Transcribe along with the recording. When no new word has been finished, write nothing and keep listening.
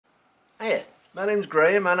My name's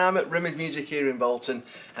Graham and I'm at Rimmed Music here in Bolton,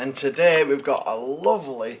 and today we've got a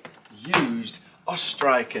lovely used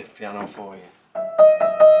Osztreicher piano for you.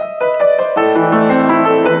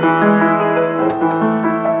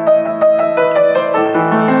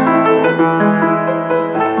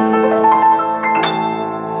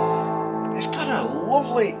 It's got a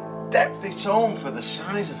lovely depthy tone for the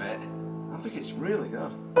size of it. I think it's really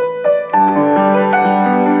good.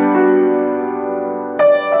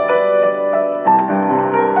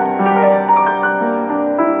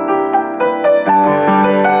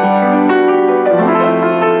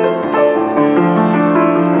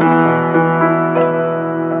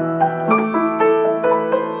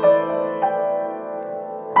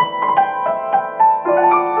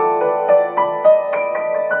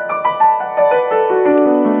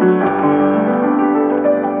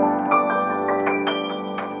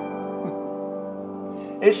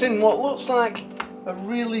 It's in what looks like a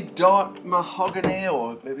really dark mahogany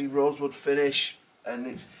or maybe rosewood finish, and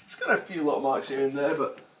it's got a few little marks here and there,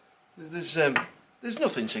 but there's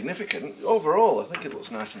nothing significant. Overall, I think it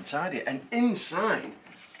looks nice and tidy, and inside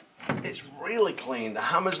it's really clean. The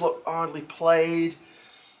hammers look hardly played,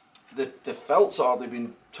 the felt's hardly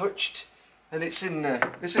been touched, and it's in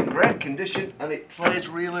great condition, and it plays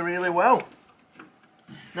really well.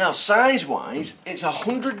 Now, size-wise, it's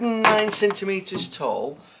 109 centimetres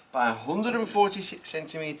tall by 146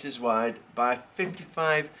 centimetres wide by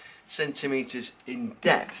 55 centimetres in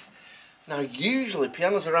depth. Now, usually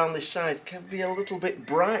pianos around this size can be a little bit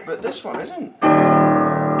bright, but this one isn't. It's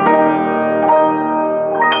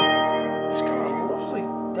got a lovely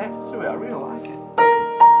depth to it. I really like it.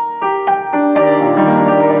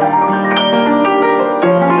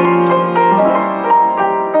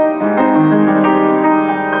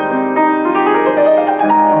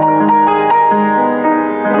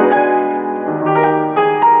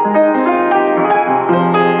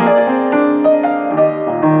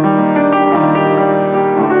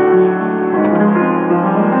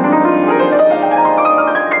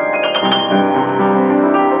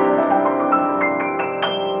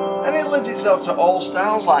 Lends itself to all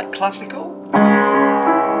styles like classical,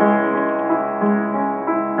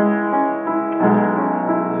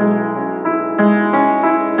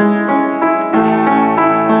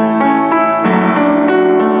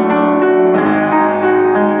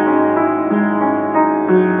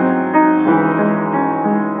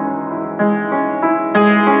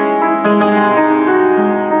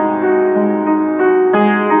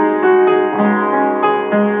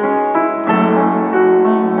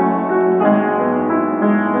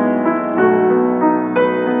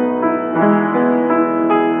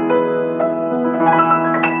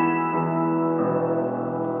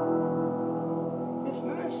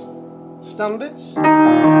 standards.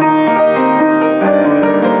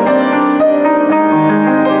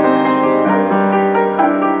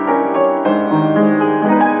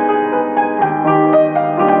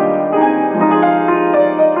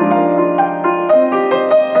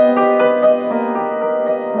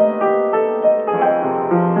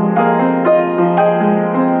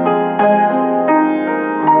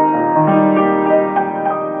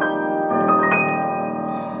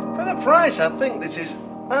 For the price, I think this is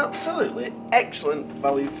absolutely excellent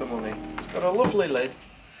value for money. It's got a lovely lid,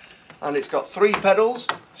 and it's got 3 pedals,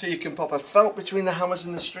 so you can pop a felt between the hammers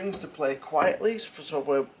and the strings to play quietly.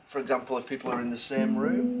 For example, if people are in the same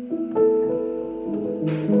room,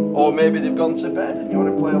 or maybe they've gone to bed and you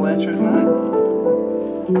want to play later at night.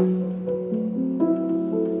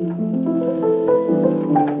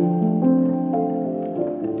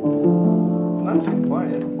 Nice and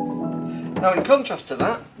quiet. Now, in contrast to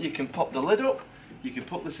that, you can pop the lid up. You can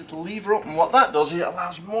put this little lever up, and what that does is it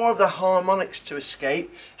allows more of the harmonics to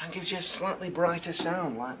escape and gives you a slightly brighter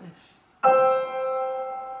sound like this.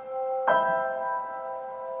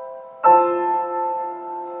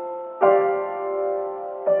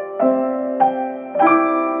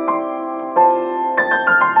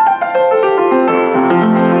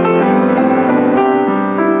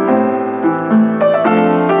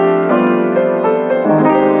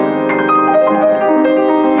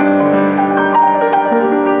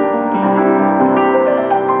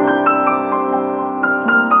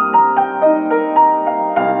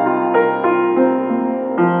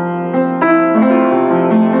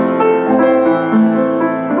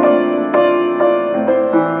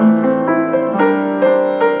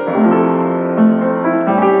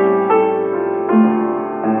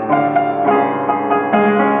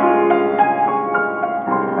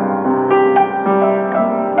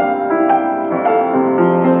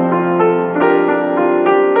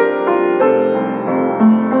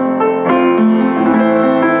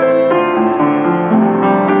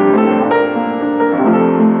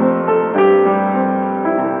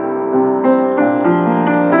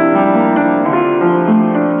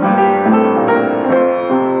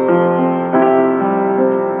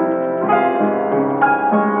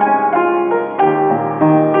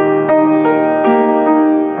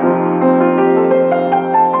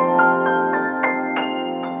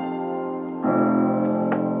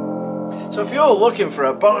 looking for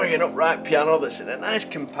a bargain upright piano that's in a nice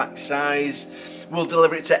compact size, we'll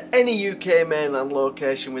deliver it to any UK mainland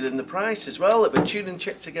location within the price as well. It'll be tuned and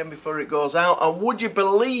checked again before it goes out, and would you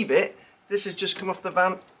believe it, this has just come off the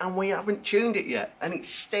van and we haven't tuned it yet, and it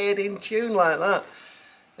stayed in tune like that.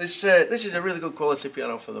 This is a really good quality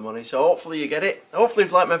piano for the money, so hopefully you get it. Hopefully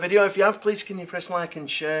you've liked my video. If you have, please can you press like and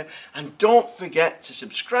share, and don't forget to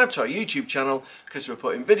subscribe to our YouTube channel, because we're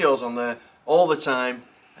putting videos on there all the time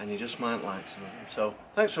and you just might like some of them. So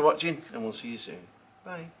thanks for watching, and we'll see you soon.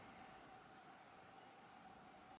 Bye.